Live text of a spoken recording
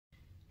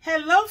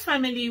Hello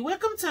family,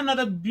 welcome to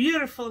another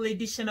beautiful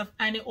edition of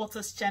Annie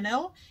Authors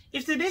channel.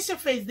 If today's your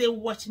first day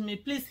watching me,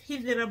 please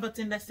hit the red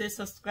button that says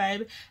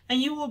subscribe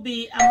and you will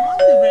be among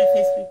the very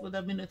first people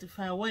that will be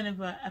notified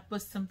whenever I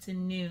post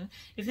something new.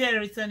 If you're a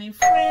returning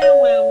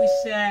friend,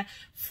 well-wisher,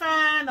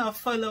 fan or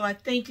follower,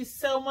 thank you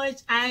so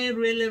much. I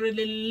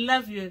really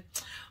love you.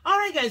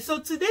 Alright guys, so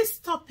today's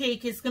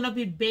topic is going to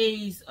be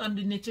based on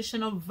the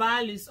nutritional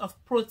values of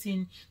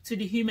protein to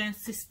the human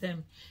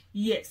system.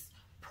 Yes,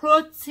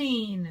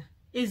 protein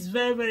is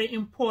very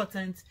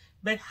important,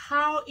 but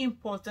how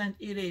important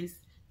it is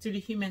to the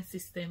human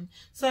system.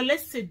 So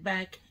let's sit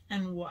back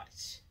and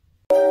watch.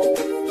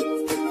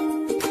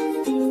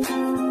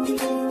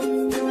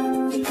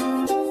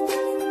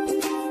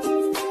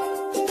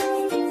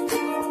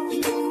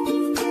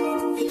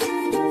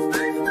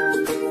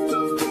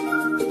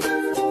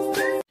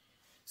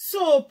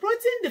 So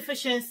protein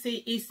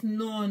deficiency is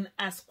known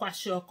as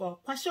kwashiorkor.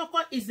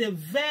 Kwashiorkor is a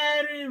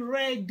very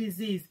rare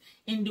disease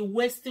in the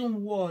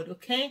Western world,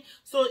 okay?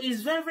 So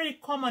it's very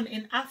common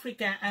in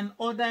Africa and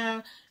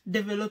other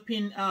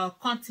developing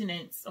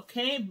continents,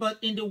 okay? But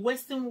in the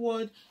Western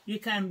world, you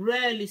can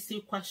rarely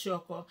see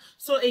kwashiorkor.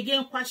 So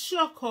again,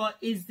 kwashiorkor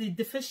is the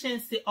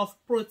deficiency of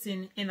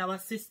protein in our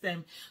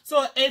system.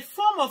 So it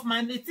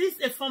is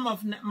a form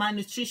of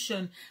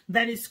malnutrition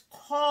that is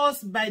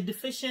caused by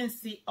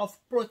deficiency of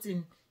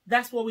protein.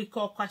 That's what we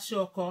call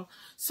kwashiorkor.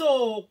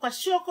 So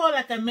kwashiorkor,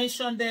 like I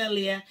mentioned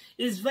earlier,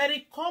 is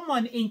very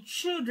common in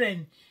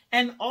children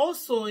and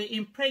also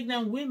in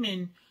pregnant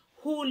women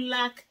who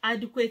lack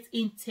adequate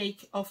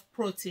intake of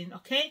protein,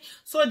 okay?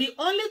 So the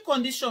only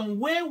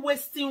condition where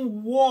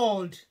Western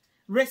world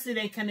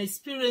resident can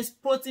experience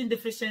protein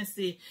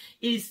deficiency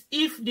is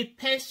if the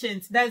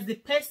patient, that's the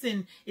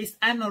person, is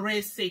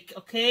anorexic,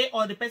 okay?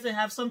 Or the person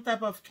have some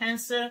type of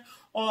cancer,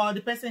 or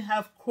the person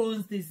have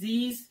Crohn's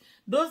disease.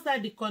 Those are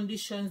the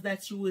conditions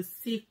that you will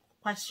see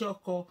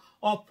kwashiorkor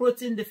or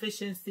protein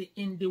deficiency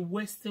in the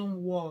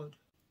Western world.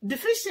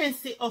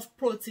 Deficiency of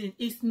protein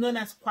is known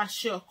as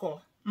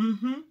kwashiorkor.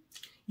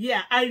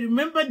 Yeah, I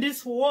remember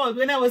this word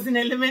when I was in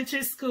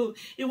elementary school.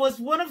 It was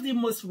one of the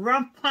most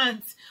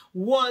rampant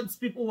words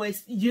people were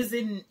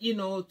using, you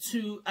know,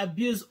 to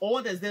abuse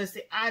others. They would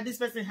say, this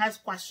person has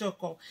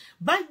kwashiorkor.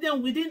 Back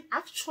then, we didn't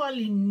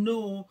actually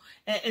know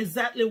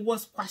exactly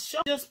what's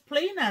kwashiorkor, just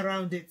playing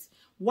around it.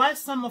 While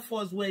some of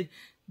us were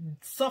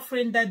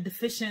suffering that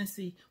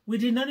deficiency, we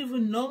did not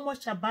even know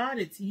much about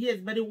it. Yes,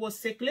 but it was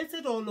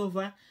circulated all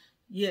over.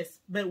 Yes,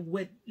 but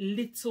with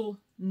little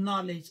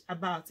knowledge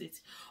about it.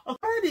 Okay,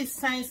 what are the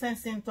signs and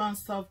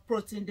symptoms of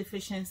protein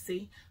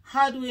deficiency?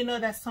 How do we know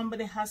that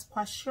somebody has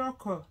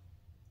kwashiorkor?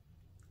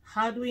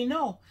 How do we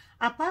know?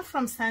 Apart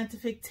from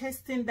scientific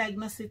testing,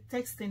 diagnostic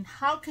testing,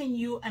 how can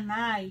you and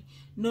I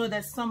know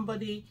that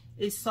somebody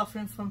is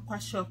suffering from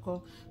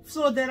kwashiorkor?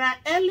 So there are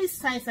early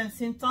signs and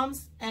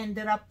symptoms and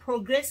there are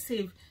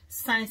progressive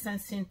signs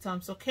and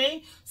symptoms,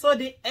 okay? So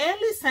the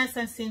early signs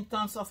and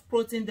symptoms of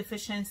protein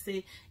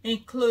deficiency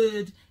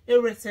include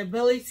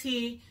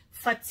irritability,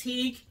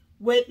 fatigue,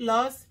 weight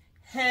loss,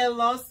 hair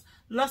loss,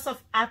 loss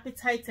of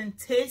appetite and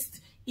taste,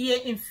 ear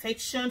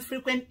infection,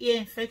 frequent ear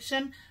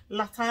infection,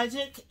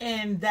 lethargic,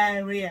 and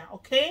diarrhea,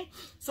 okay?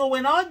 So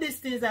when all these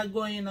things are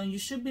going on, you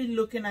should be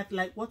looking at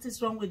like, what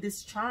is wrong with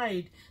this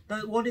child?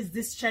 What is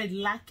this child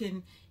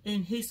lacking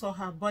in his or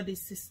her body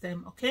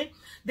system, okay?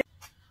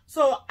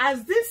 So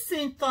as these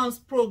symptoms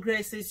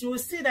progresses, you will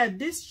see that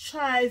this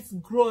child's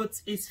growth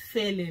is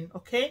failing,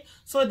 okay?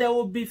 So there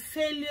will be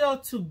failure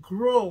to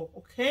grow,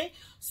 okay?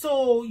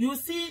 So you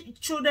see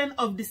children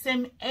of the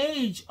same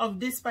age of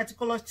this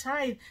particular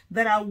child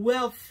that are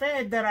well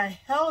fed, that are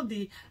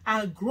healthy,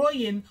 are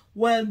growing,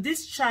 while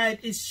this child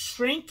is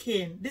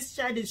shrinking. This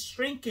child is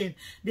shrinking.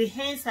 The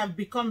hands have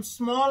become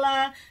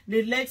smaller,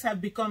 the legs have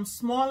become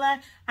smaller,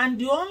 and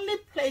the only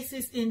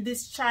places in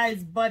this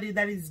child's body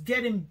that is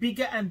getting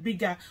bigger and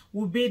bigger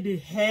will be the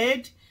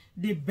head,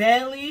 the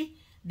belly,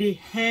 the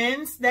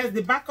hands, that's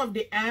the back of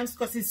the arms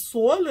because it's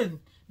swollen.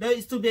 That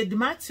is to be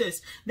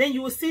edematous. Then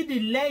you will see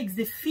the legs,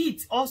 the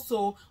feet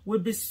also will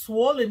be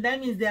swollen. That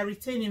means they are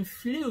retaining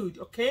fluid,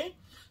 okay?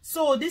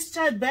 So this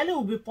child's belly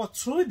will be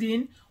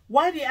protruding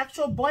while the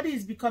actual body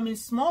is becoming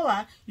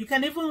smaller. You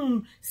can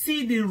even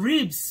see the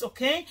ribs,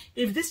 okay?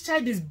 If this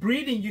child is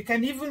breathing, you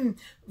can even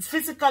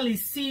physically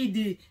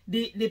see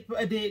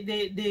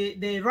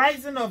the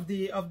rising of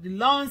the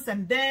lungs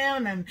and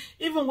down, and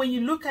even when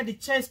you look at the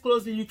chest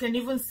closely, you can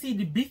even see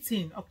the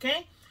beating,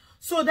 okay?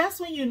 So that's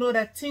when you know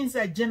that things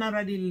are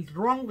generally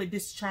wrong with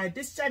this child.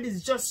 This child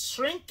is just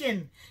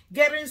shrinking,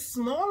 getting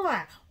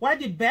smaller, while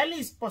the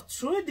belly is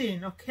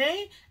protruding,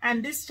 okay?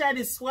 And this child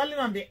is swelling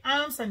on the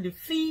arms and the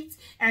feet,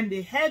 and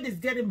the head is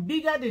getting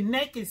bigger, the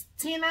neck is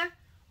thinner,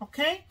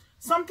 okay?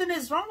 Something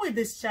is wrong with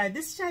this child.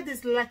 This child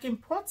is lacking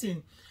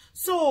protein.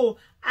 So,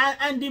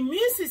 and the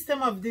immune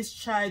system of this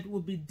child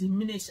will be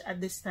diminished at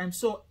this time.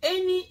 So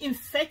any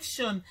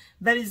infection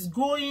that is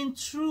going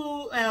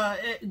through,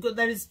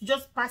 that is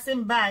just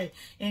passing by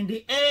in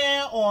the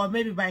air or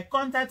maybe by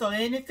contact or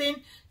anything,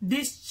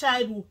 this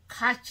child will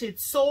catch it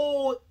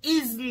so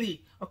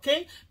easily,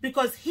 okay?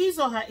 Because his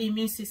or her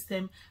immune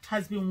system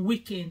has been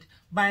weakened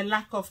by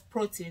lack of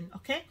protein,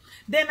 okay?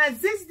 Then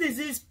as this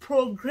disease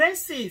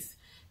progresses,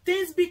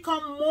 things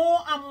become more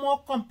and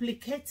more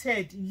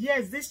complicated.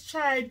 Yes, this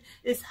child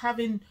is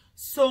having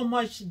so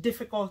much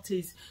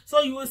difficulties.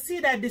 So you will see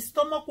that the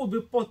stomach will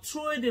be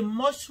protruding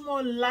much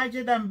more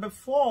larger than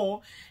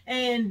before,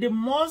 and the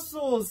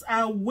muscles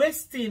are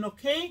wasting,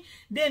 okay?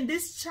 Then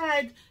this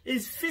child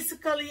is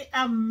physically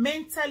and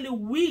mentally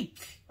weak,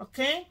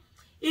 okay?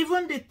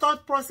 Even the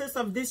thought process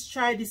of this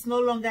child is no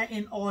longer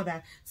in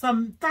order.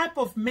 Some type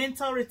of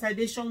mental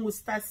retardation will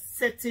start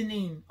setting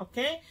in,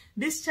 okay?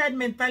 This child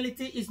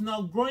mentality is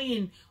not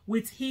growing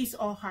with his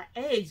or her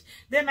age.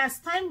 Then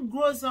as time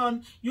goes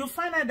on, you'll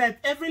find out that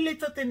every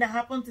little thing that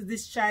happens to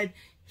this child,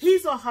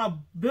 his or her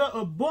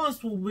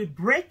bones will be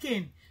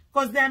breaking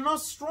because they are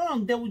not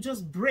strong. They will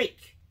just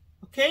break,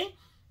 okay?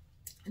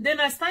 Then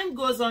as time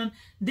goes on,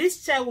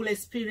 this child will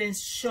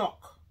experience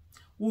shock,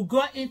 will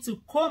go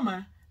into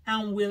coma,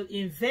 and will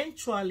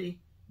eventually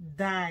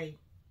die.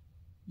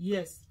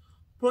 Yes,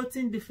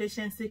 protein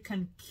deficiency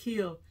can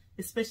kill,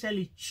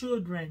 especially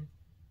children,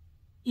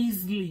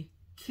 easily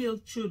kill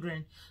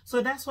children.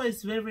 So that's why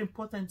it's very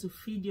important to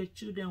feed your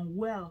children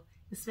well,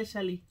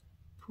 especially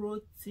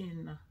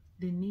protein.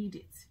 They need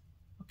it,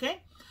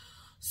 okay?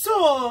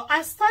 So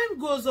as time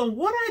goes on,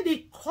 what are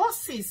the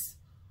causes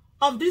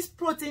of this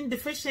protein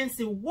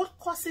deficiency? What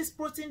causes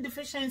protein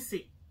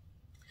deficiency?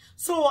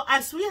 So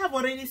as we have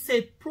already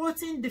said,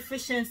 protein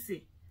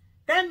deficiency,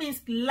 that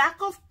means lack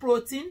of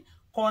protein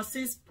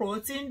causes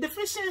protein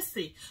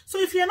deficiency. So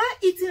if you're not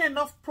eating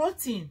enough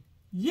protein,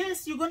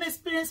 yes, you're going to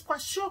experience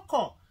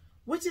kwashiorkor,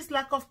 which is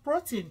lack of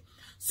protein.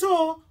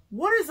 So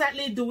what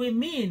exactly do we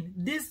mean,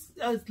 this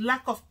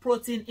lack of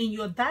protein in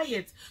your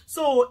diet?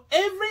 So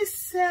every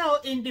cell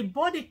in the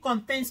body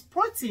contains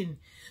protein.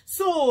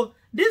 So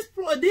these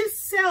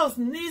cells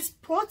need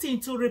protein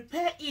to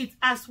repair it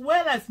as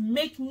well as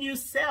make new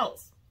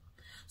cells.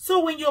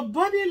 So when your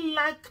body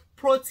lacks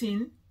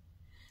protein,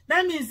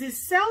 that means the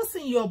cells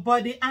in your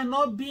body are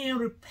not being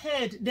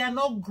repaired. They are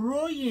not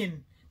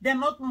growing. They're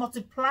not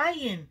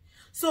multiplying.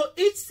 So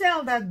each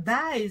cell that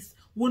dies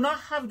will not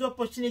have the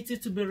opportunity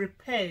to be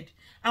repaired.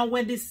 And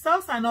when the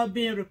cells are not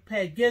being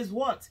repaired, guess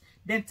what?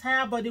 The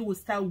entire body will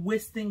start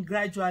wasting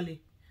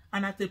gradually.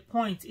 And at a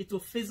point, it will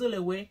fizzle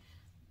away.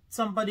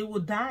 Somebody will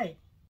die.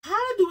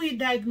 How do we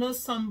diagnose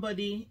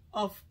somebody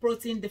of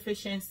protein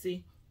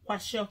deficiency,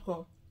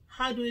 kwashiorkor?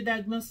 How do we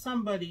diagnose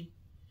somebody?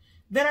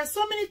 There are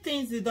so many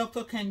things the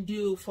doctor can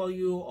do for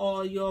you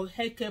or your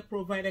healthcare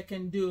provider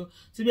can do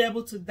to be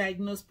able to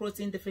diagnose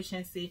protein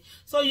deficiency.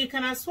 So you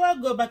can as well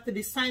go back to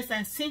the signs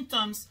and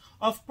symptoms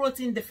of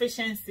protein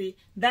deficiency.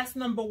 That's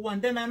number one.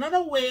 Then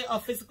another way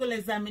of physical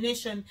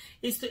examination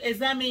is to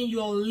examine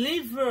your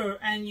liver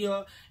and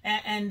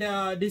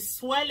the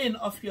swelling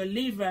of your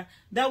liver.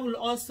 That will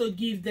also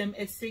give them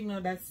a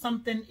signal that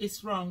something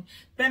is wrong.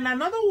 Then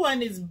another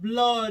one is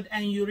blood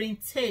and urine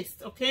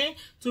test, okay,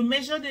 to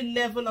measure the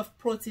level of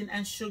protein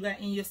and sugar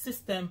in your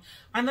system.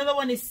 Another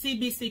one is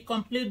CBC,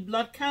 complete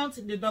blood count.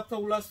 The doctor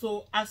will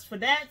also ask for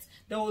that.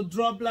 They will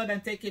draw blood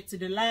and take it to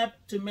the lab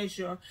to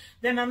measure.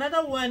 Then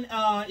another one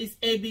is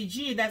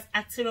ABG, that's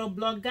arterial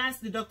blood gas.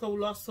 The doctor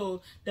will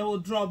also, they will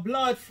draw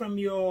blood from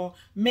your,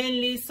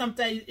 mainly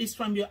sometimes it's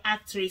from your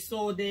artery.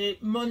 So they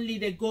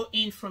go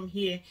in from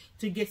here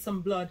to get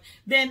some blood.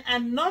 Then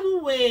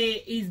another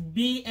way is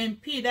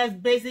BMP, that's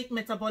basic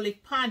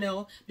metabolic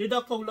panel. The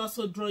doctor will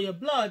also draw your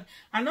blood.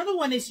 Another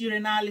one is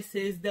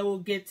urinalysis. They will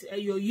get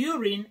your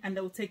urine and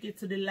they will take it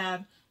to the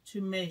lab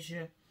to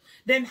measure.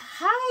 Then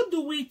how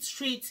do we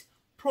treat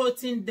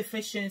protein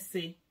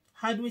deficiency?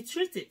 How do we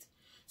treat it?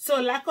 So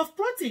lack of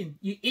protein,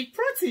 you eat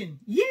protein.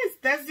 Yes,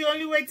 that's the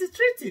only way to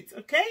treat it,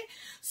 okay?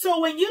 So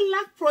when you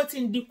lack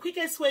protein, the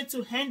quickest way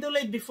to handle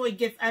it before it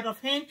gets out of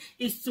hand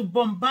is to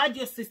bombard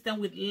your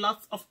system with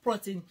lots of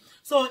protein.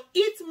 So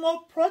eat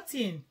more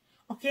protein,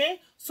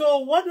 okay? So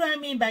what do I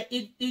mean by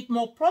eat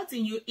more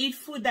protein? You eat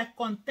food that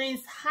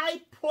contains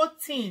high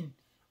protein,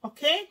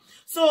 okay?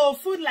 So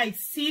food like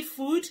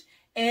seafood,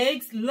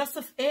 eggs, lots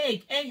of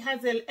egg. Egg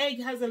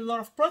has a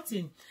lot of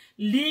protein.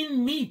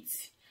 Lean meat,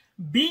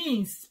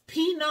 beans,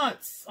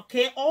 peanuts,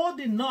 okay, all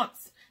the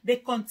nuts, they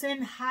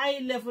contain high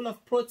level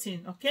of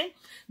protein, okay?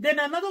 Then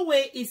another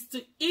way is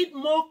to eat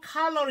more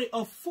calorie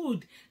of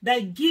food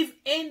that give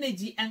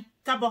energy and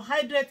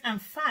carbohydrate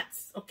and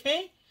fats,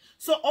 okay?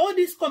 So all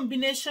this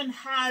combination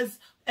has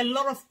a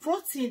lot of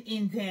protein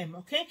in them,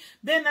 okay?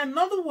 Then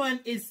another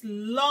one is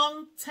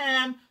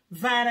long-term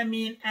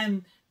vitamin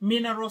and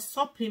mineral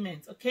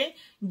supplements, okay?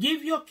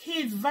 Give your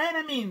kids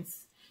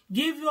vitamins.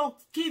 Give your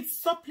kids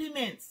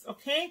supplements,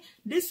 okay?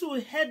 This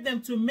will help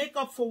them to make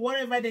up for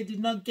whatever they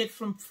did not get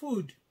from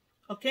food,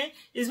 okay?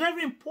 It's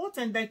very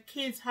important that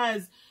kids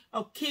has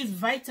our kids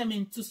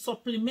vitamin to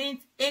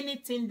supplement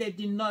anything they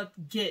did not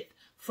get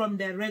from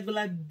their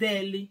regular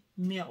daily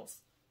meals.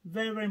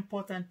 Very, very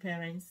important,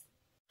 parents.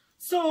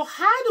 So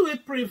how do we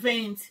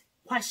prevent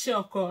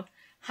kwashiorkor?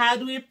 How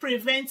do we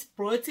prevent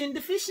protein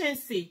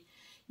deficiency?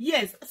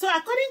 Yes, so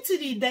according to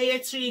the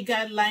dietary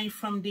guideline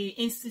from the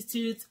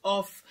Institute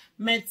of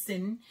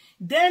Medicine,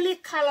 daily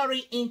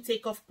calorie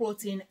intake of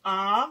protein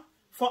are,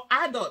 for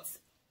adults,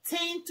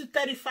 10 to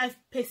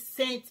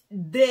 35%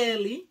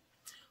 daily.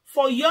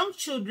 For young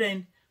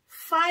children,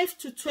 5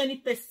 to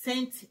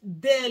 20%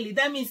 daily.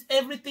 That means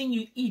everything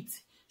you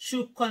eat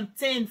should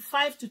contain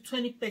 5 to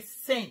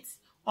 20%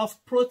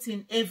 of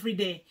protein every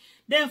day.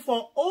 Then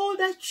for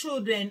older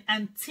children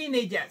and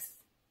teenagers,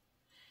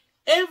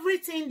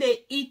 everything they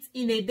eat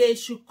in a day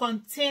should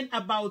contain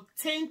about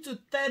 10 to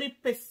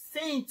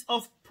 30%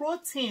 of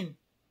protein.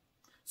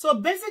 So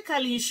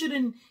basically, you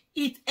shouldn't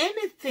eat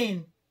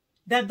anything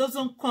that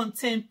doesn't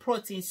contain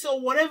protein. So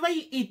whatever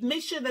you eat,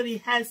 make sure that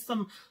it has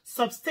some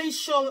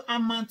substantial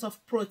amount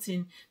of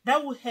protein.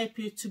 That will help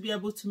you to be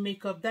able to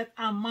make up that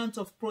amount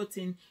of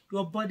protein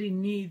your body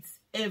needs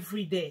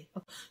every day.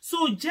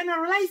 So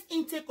generalized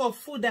intake of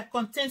food that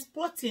contains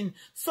protein,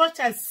 such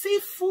as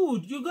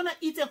seafood, you're going to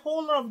eat a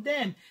whole lot of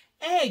them.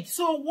 Egg,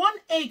 so one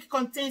egg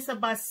contains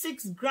about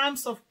 6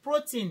 grams of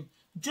protein.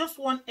 Just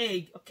one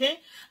egg, okay?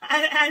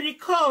 I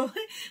recall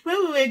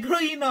when we were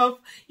growing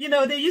up, you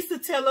know, they used to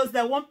tell us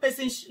that one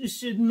person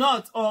should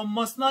not or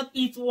must not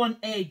eat one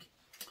egg.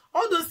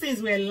 All those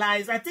things were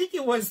lies. I think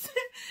it was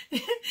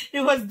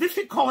it was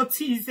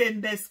difficulties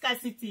and the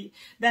scarcity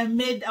that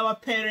made our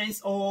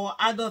parents or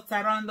adults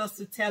around us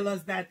to tell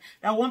us that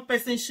one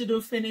person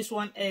shouldn't finish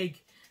one egg.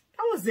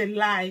 That was a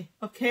lie,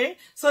 okay?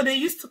 So they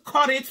used to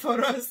cut it for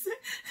us.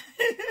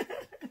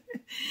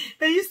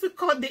 They used to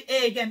cut the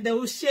egg and they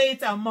would share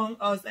it among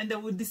us, and they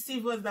would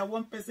deceive us that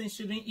one person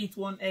shouldn't eat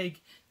one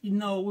egg. You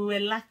know, we were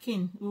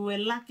lacking. We were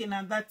lacking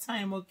at that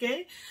time,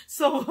 okay?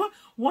 So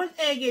one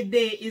egg a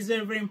day is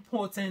very, very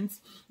important.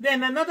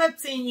 Then another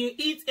thing, you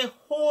eat a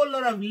whole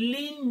lot of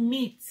lean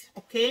meat,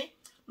 okay?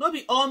 Not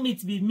be all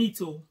meat be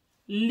meat, oh.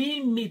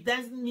 Lean meat,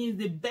 that means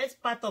the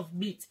best part of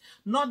meat,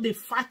 not the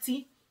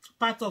fatty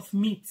part of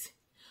meat,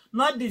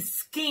 not the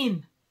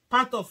skin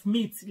part of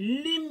meat.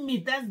 Lean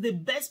meat, that's the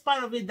best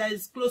part of it that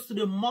is close to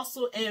the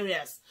muscle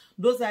areas.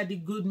 Those are the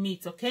good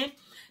meat, okay?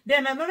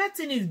 Then another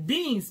thing is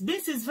beans.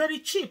 Beans is very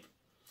cheap.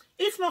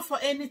 If not for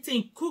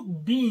anything, cook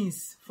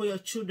beans for your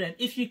children.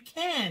 If you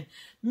can,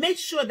 make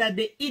sure that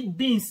they eat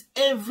beans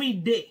every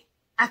day,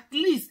 at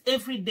least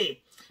every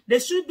day. There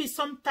should be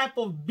some type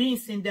of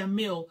beans in their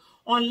meal,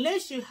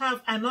 unless you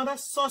have another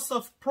source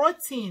of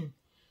protein.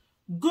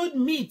 Good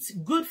meat,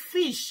 good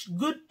fish,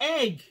 good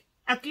egg,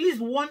 at least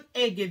one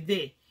egg a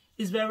day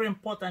is very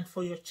important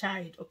for your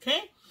child, okay?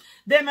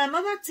 Then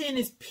another thing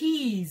is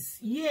peas.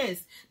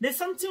 Yes, there's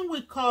something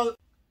we call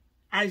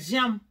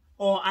ajam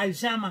or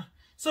ajama.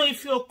 So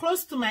if you're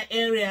close to my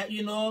area,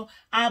 you know,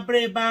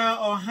 Abreba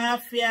or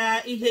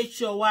Hafia,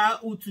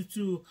 Ihechowa,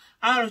 Ututu,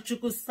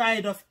 Arochukwu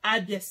side of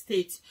Abia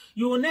State,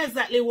 you will know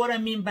exactly what I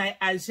mean by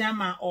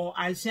ajama or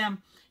ajam.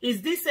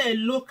 Is this a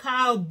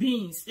local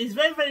beans? It's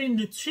very, very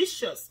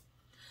nutritious.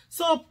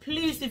 So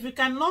please, if you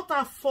cannot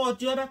afford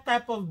the other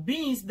type of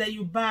beans that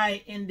you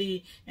buy in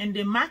the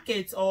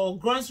market or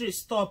grocery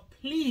store,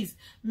 please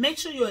make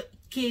sure your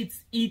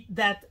kids eat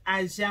that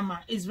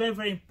ajama. It's very,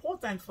 very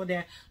important for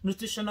their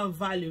nutritional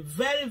value.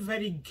 Very,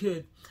 very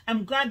good.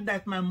 I'm glad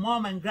that my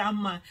mom and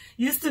grandma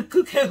used to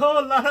cook a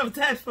whole lot of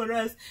that for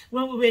us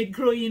when we were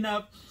growing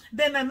up.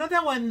 Then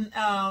another one,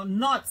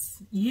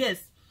 nuts.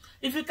 Yes.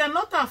 If you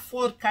cannot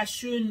afford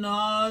cashew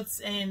nuts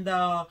and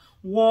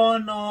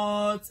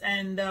walnuts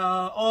and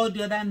all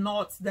the other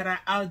nuts that are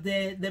out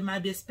there, they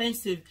might be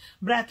expensive,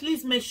 but at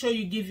least make sure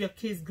you give your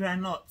kids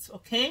granuts,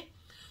 okay?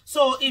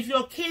 So if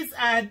your kids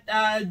are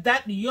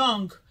that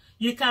young,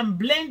 you can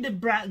blend the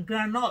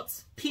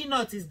granuts.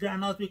 Peanut is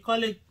granite, we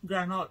call it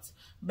granuts,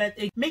 but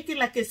make it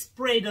like a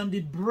spread on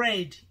the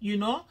bread, you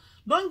know?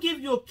 Don't give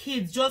your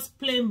kids just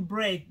plain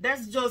bread.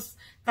 That's just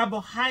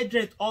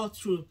carbohydrate all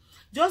through.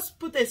 Just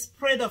put a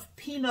spread of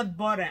peanut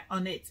butter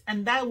on it,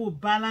 and that will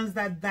balance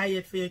that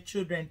diet for your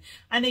children.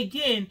 And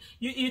again,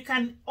 you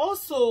can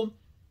also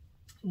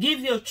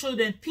give your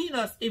children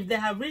peanuts if they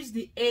have reached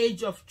the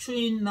age of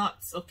chewing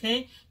nuts,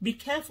 okay? Be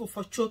careful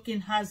for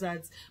choking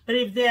hazards. But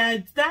if they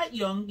are that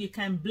young, you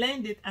can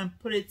blend it and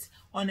put it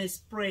on a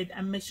spread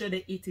and make sure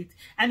they eat it.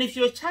 And if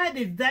your child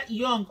is that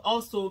young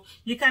also,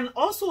 you can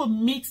also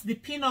mix the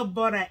peanut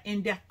butter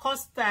in their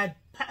custard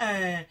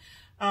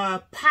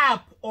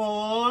pap,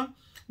 or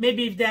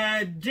maybe if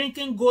they're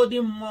drinking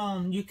Golden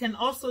Morn, you can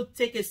also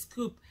take a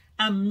scoop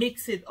and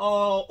mix it,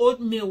 or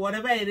oatmeal,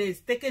 whatever it is.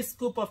 Take a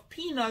scoop of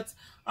peanut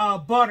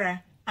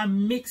butter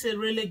and mix it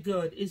really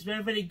good. It's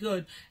very, very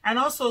good. And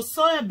also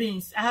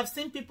soybeans. I have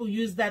seen people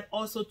use that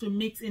also to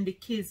mix in the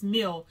kids'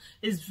 meal.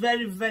 It's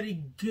very,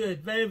 very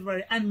good. Very,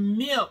 very. And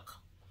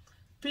milk.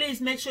 Please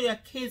make sure your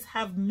kids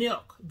have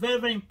milk. Very,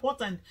 very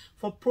important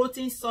for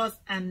protein source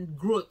and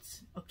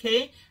growth,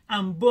 okay?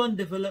 And bone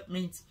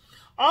development.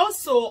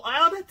 Also,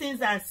 other things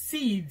are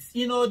seeds.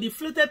 You know, the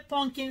fluted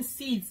pumpkin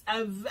seeds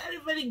are very,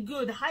 very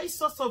good. High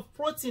source of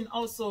protein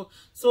also.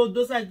 So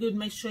those are good.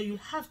 Make sure you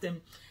have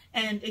them.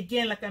 And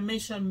again, like I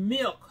mentioned,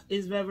 milk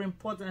is very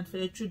important for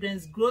your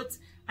children's growth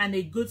and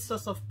a good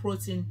source of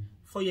protein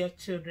for your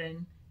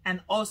children. And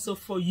also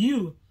for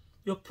you,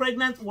 your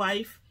pregnant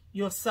wife,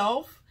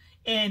 yourself,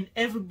 and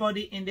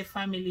everybody in the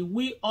family.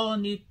 We all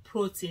need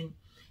protein.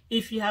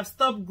 If you have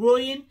stopped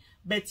growing,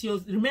 but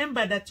you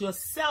remember that your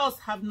cells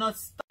have not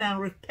started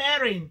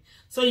repairing,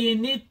 so you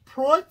need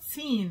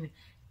protein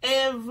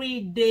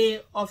every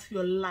day of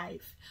your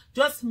life.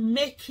 Just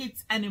make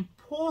it an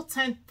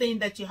important thing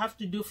that you have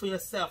to do for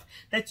yourself,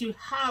 that you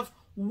have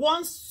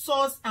one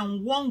source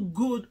and one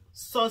good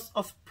source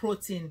of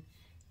protein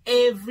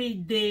every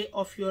day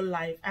of your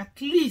life. At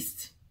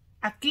least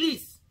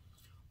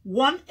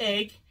one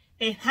egg,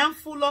 a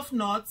handful of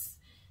nuts,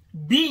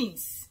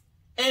 beans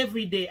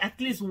every day.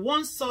 At least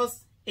one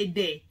source a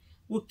day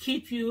will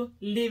keep you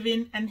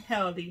living and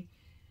healthy.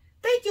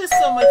 Thank you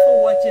so much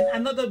for watching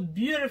another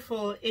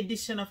beautiful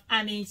edition of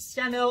Annie's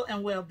channel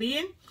and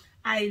well-being.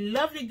 I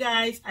love you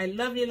guys. I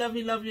love you, love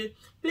you, love you.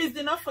 Please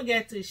do not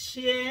forget to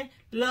share,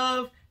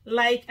 love,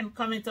 like, and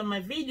comment on my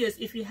videos.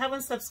 If you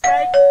haven't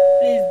subscribed,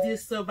 please do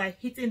so by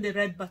hitting the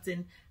red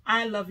button.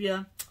 I love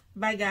you.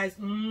 Bye, guys.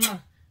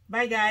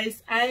 Bye,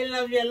 guys. I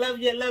love you, love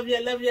you, love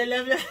you, love you,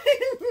 love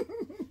you.